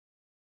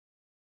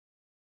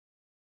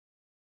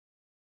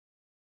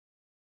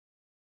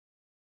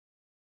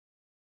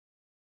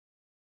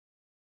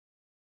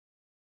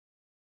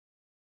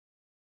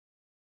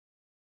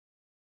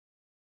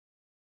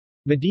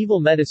Medieval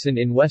medicine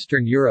in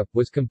Western Europe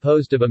was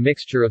composed of a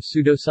mixture of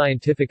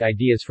pseudoscientific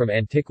ideas from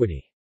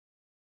antiquity.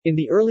 In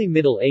the early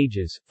Middle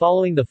Ages,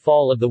 following the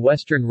fall of the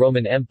Western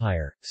Roman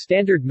Empire,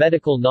 standard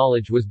medical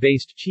knowledge was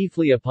based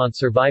chiefly upon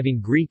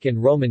surviving Greek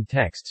and Roman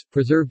texts,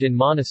 preserved in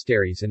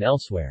monasteries and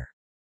elsewhere.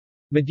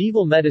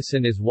 Medieval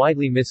medicine is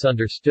widely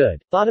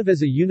misunderstood, thought of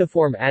as a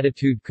uniform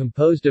attitude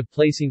composed of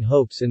placing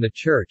hopes in the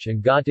Church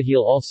and God to heal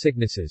all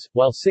sicknesses,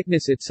 while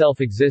sickness itself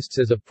exists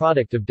as a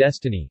product of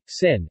destiny,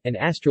 sin, and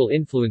astral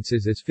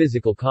influences as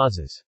physical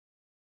causes.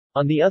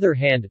 On the other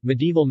hand,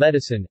 medieval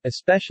medicine,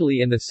 especially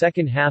in the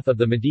second half of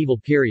the medieval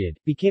period,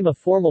 became a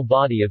formal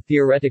body of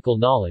theoretical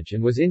knowledge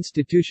and was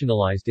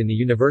institutionalized in the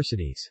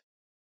universities.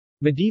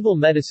 Medieval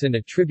medicine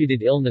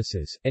attributed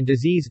illnesses, and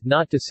disease,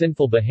 not to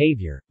sinful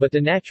behavior, but to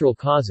natural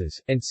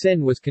causes, and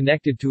sin was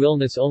connected to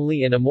illness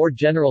only in a more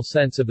general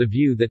sense of the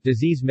view that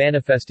disease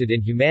manifested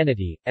in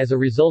humanity, as a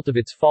result of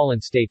its fallen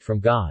state from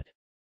God.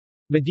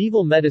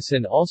 Medieval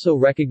medicine also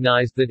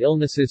recognized that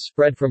illnesses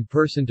spread from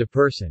person to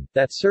person,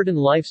 that certain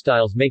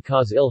lifestyles may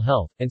cause ill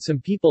health, and some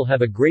people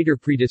have a greater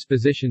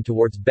predisposition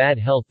towards bad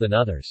health than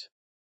others.